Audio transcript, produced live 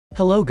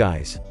Hello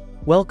guys.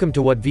 Welcome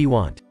to What We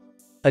Want,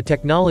 a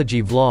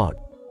technology vlog.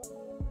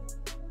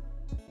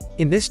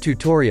 In this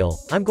tutorial,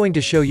 I'm going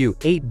to show you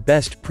 8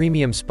 best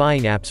premium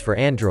spying apps for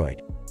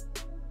Android.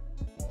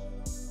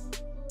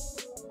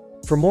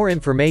 For more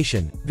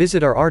information,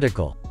 visit our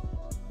article.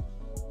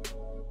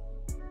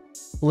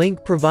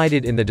 Link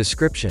provided in the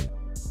description.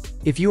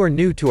 If you are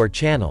new to our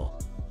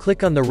channel,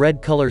 click on the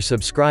red color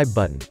subscribe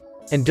button,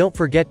 and don't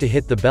forget to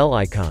hit the bell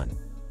icon.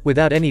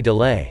 Without any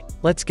delay,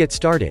 let's get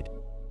started.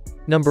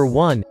 Number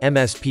 1,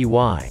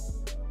 mSpy.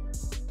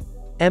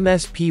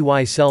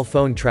 mSpy Cell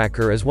Phone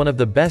Tracker is one of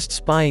the best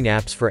spying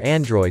apps for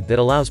Android that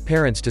allows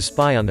parents to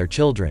spy on their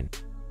children.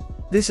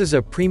 This is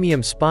a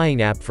premium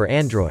spying app for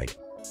Android.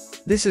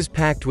 This is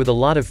packed with a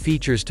lot of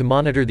features to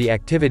monitor the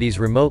activities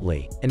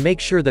remotely, and make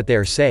sure that they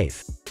are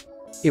safe.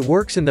 It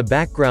works in the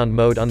background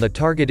mode on the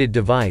targeted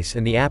device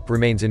and the app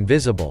remains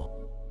invisible.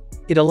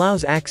 It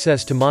allows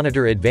access to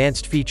monitor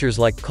advanced features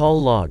like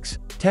call logs,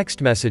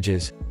 text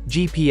messages,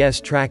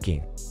 GPS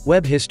tracking,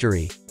 web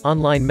history,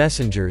 online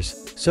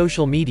messengers,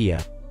 social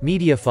media,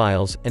 media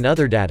files, and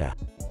other data.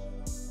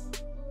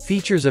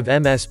 Features of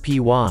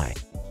mSpy.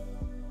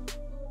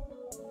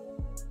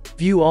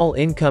 View all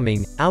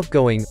incoming,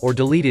 outgoing, or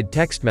deleted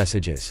text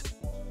messages.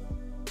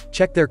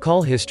 Check their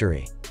call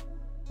history.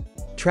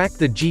 Track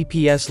the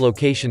GPS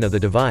location of the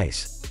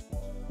device.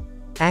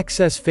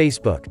 Access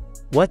Facebook,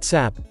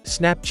 WhatsApp,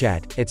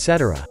 Snapchat,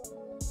 etc.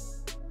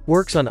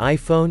 Works on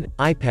iPhone,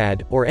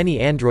 iPad, or any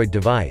Android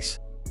device.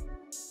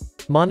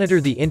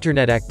 Monitor the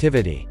internet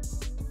activity.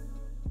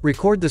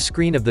 Record the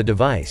screen of the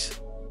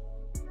device.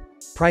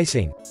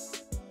 Pricing.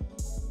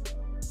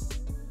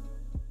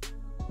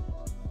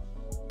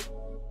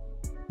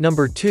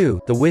 Number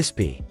 2,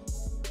 TheWiSpy.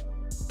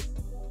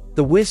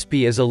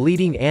 TheWiSpy is a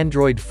leading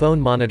Android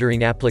phone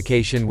monitoring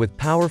application with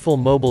powerful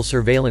mobile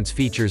surveillance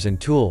features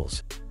and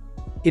tools.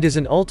 It is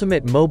an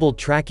ultimate mobile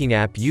tracking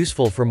app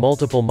useful for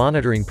multiple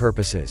monitoring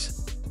purposes.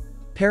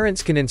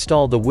 Parents can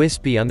install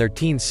TheWiSpy on their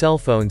teens' cell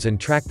phones and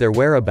track their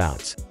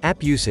whereabouts,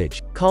 app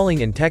usage,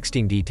 calling and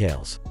texting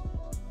details.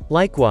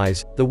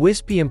 Likewise, the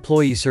TheWiSpy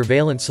employee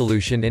surveillance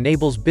solution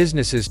enables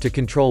businesses to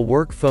control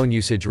work phone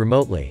usage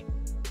remotely.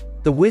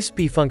 The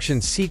TheWiSpy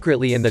functions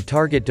secretly in the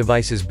target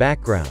device's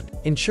background,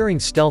 ensuring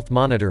stealth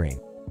monitoring.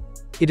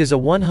 It is a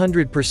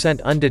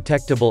 100%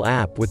 undetectable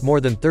app with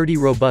more than 30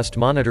 robust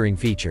monitoring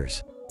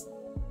features.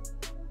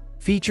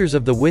 Features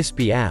of the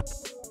TheWiSpy app.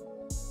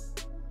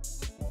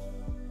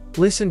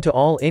 Listen to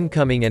all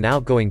incoming and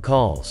outgoing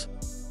calls.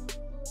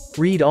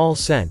 Read all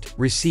sent,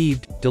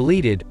 received,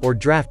 deleted, or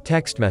draft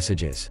text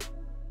messages.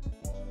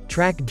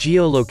 Track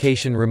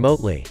geolocation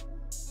remotely.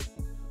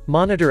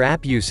 Monitor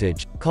app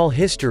usage, call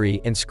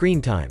history, and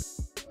screen time.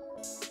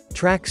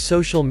 Track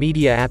social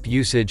media app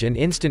usage and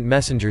instant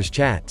messengers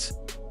chats.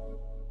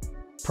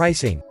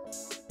 Pricing.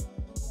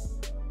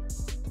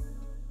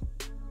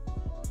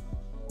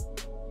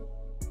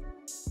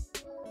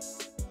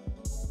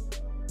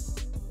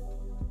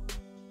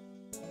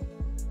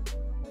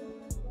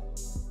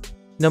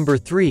 Number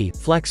 3,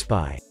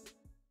 FlexiSpy.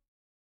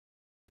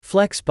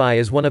 FlexiSpy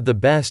is one of the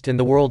best and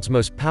the world's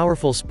most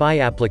powerful spy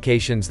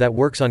applications that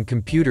works on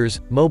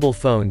computers, mobile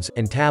phones,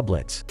 and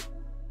tablets.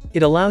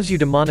 It allows you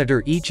to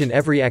monitor each and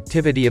every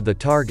activity of the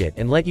target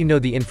and let you know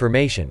the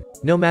information,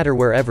 no matter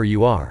wherever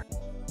you are.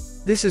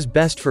 This is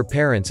best for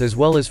parents as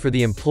well as for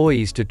the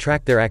employees to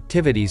track their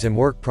activities and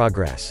work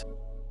progress.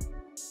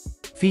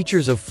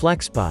 Features of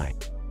FlexiSpy.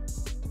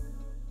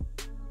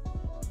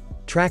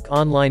 Track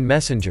online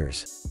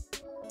messengers.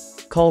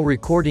 Call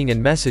recording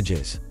and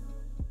messages.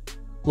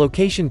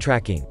 Location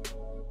tracking.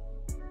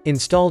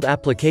 Installed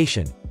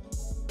application.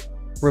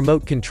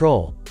 Remote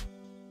control.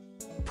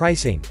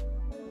 Pricing.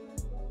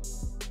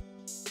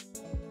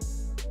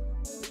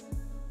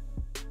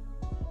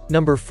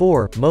 Number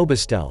 4,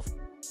 MobiStealth.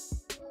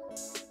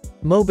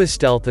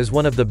 MobiStealth is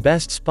one of the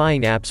best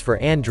spying apps for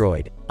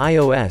Android,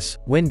 iOS,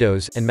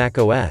 Windows, and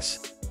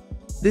macOS.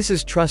 This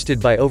is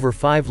trusted by over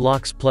 5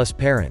 lakhs plus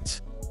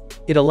parents.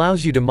 It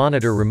allows you to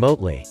monitor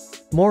remotely.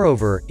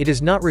 Moreover, it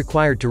is not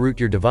required to root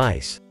your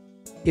device.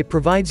 It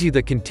provides you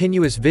the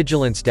continuous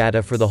vigilance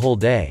data for the whole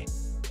day.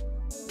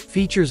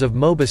 Features of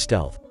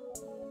MobiStealth.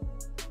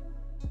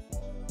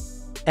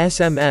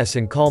 SMS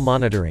and call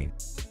monitoring.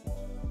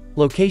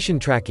 Location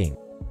tracking.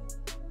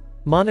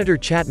 Monitor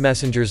chat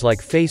messengers like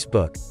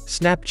Facebook,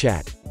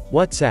 Snapchat,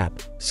 WhatsApp,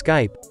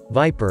 Skype,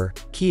 Viber,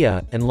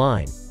 Kia, and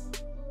Line.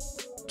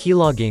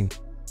 Keylogging.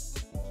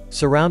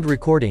 Surround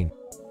recording.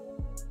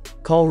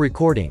 Call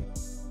recording.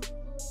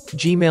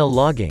 Gmail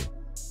logging.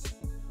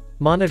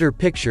 Monitor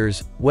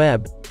pictures,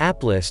 web,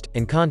 app list,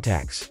 and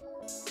contacts.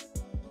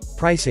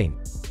 Pricing.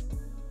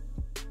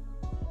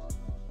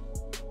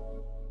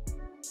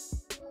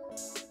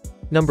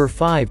 Number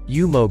 5,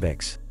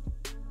 uMobix.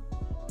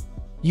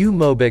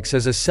 uMobix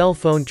is a cell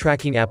phone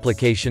tracking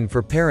application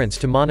for parents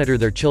to monitor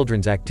their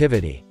children's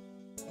activity.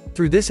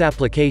 Through this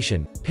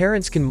application,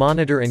 parents can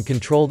monitor and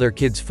control their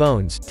kids'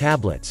 phones,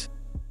 tablets.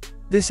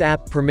 This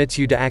app permits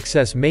you to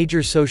access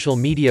major social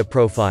media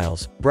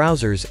profiles,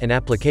 browsers, and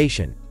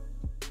application.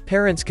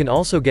 Parents can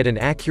also get an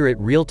accurate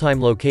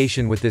real-time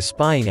location with this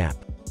spying app.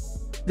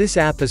 This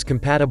app is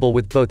compatible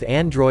with both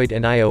Android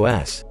and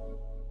iOS.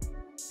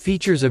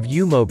 Features of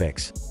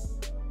uMobix: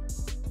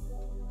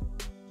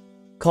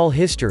 call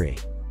history,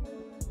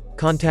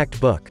 contact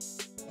book,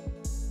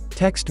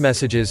 text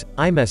messages,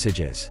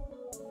 iMessages,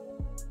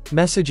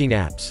 messaging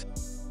apps,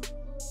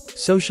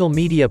 social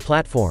media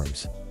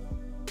platforms,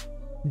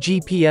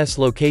 GPS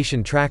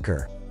location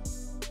tracker,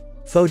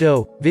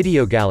 photo,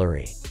 video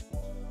gallery,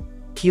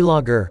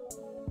 keylogger,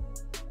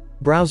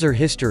 browser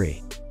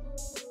history,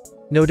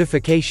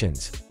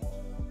 notifications,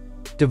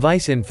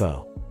 device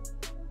info,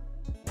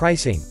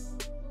 pricing.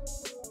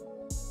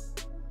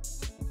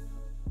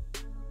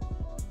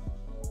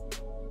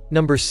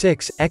 Number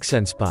 6.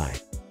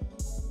 XnSpy.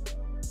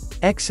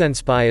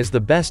 XnSpy is the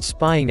best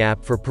spying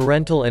app for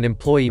parental and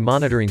employee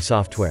monitoring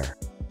software.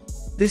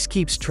 This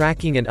keeps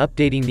tracking and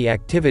updating the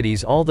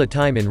activities all the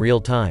time in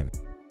real time.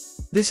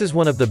 This is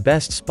one of the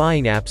best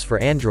spying apps for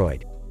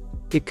Android.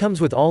 It comes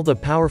with all the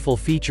powerful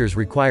features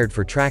required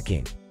for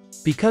tracking.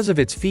 Because of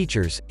its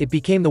features, it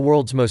became the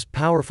world's most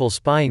powerful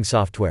spying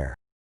software.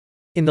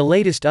 In the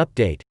latest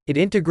update, it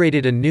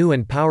integrated a new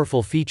and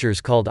powerful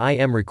features called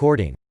IM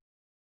recording.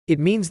 It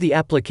means the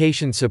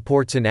application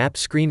supports in-app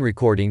screen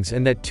recordings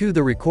and that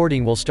the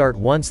recording will start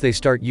once they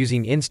start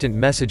using instant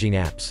messaging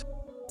apps.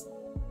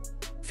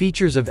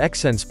 Features of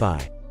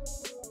XnSpy: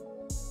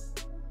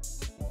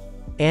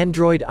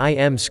 Android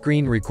IM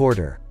screen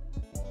recorder,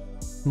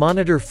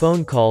 monitor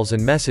phone calls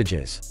and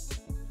messages,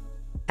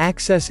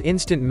 access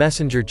instant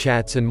messenger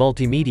chats and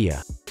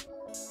multimedia,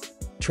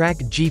 track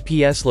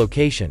GPS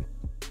location,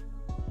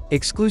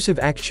 exclusive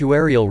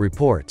actuarial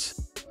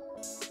reports,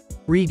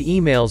 read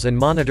emails and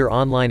monitor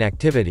online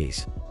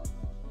activities,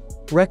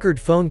 record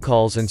phone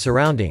calls and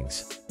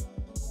surroundings,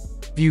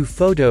 view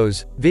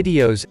photos,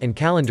 videos, and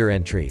calendar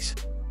entries,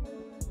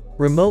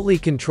 remotely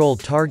control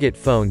target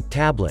phone,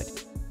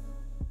 tablet,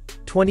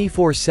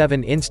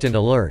 24/7 instant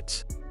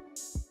alerts.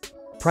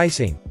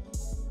 Pricing.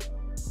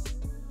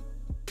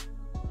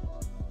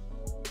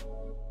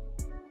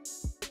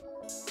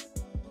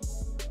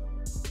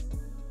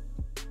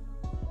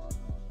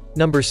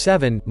 Number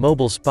 7.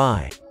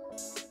 MobiStealth.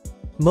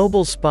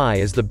 MobiStealth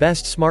is the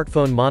best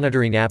smartphone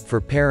monitoring app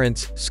for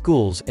parents,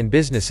 schools, and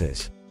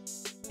businesses.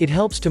 It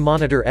helps to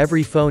monitor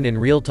every phone in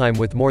real time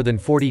with more than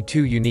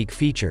 42 unique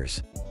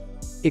features.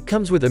 It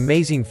comes with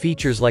amazing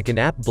features like an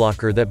app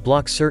blocker that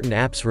blocks certain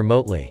apps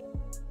remotely.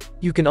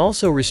 You can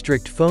also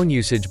restrict phone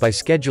usage by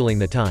scheduling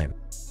the time.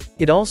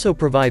 It also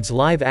provides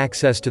live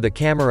access to the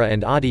camera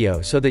and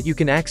audio so that you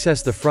can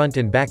access the front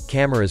and back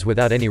cameras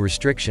without any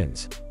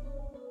restrictions.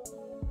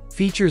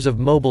 Features of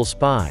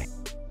MobiStealth: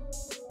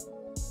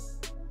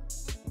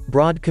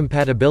 broad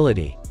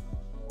compatibility.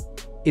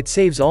 It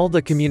saves all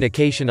the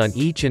communication on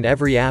each and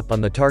every app on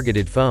the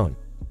targeted phone.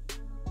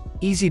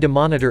 Easy to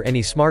monitor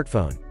any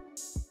smartphone.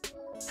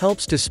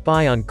 Helps to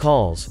spy on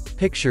calls,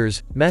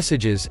 pictures,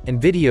 messages,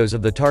 and videos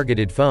of the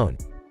targeted phone.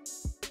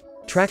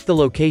 Track the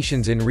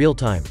locations in real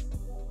time.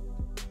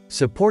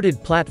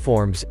 Supported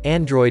platforms,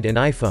 Android and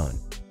iPhone.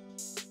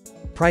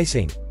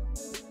 Pricing.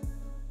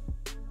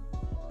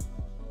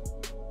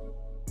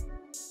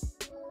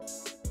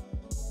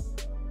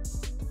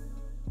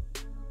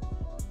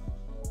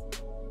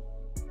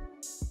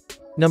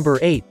 Number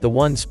 8.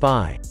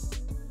 TheOneSpy.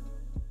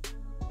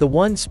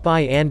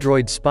 TheOneSpy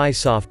Android spy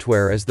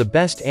software is the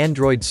best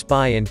Android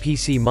spy and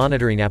PC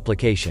monitoring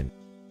application.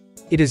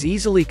 It is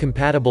easily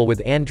compatible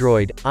with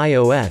Android,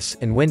 iOS,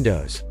 and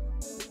Windows.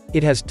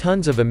 It has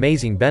tons of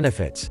amazing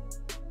benefits.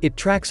 It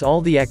tracks all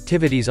the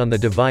activities on the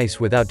device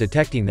without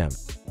detecting them.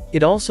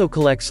 It also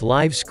collects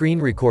live screen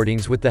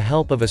recordings with the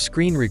help of a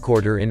screen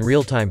recorder in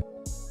real time.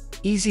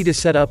 Easy to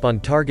set up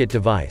on target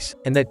device,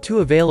 and that too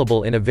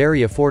available in a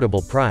very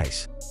affordable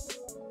price.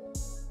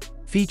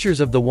 Features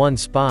of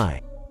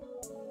TheOneSpy: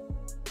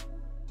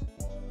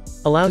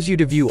 allows you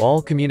to view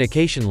all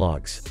communication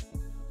logs.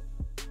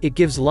 It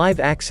gives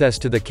live access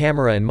to the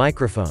camera and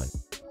microphone.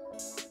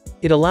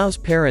 It allows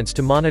parents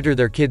to monitor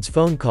their kids'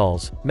 phone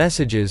calls,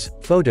 messages,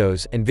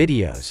 photos, and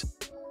videos.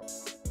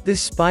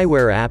 This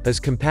spyware app is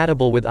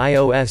compatible with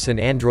iOS and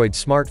Android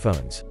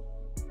smartphones.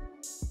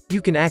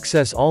 You can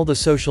access all the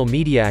social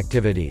media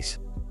activities.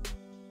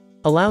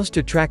 Allows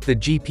to track the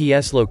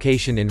GPS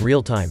location in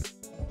real time.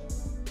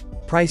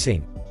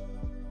 Pricing.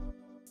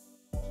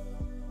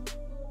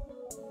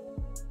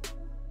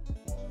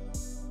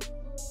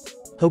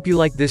 Hope you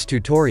like this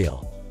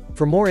tutorial.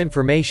 For more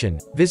information,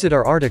 visit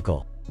our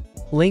article.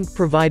 Link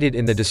provided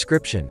in the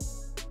description.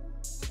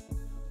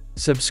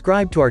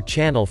 Subscribe to our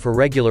channel for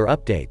regular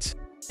updates.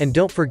 And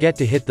don't forget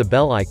to hit the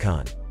bell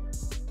icon.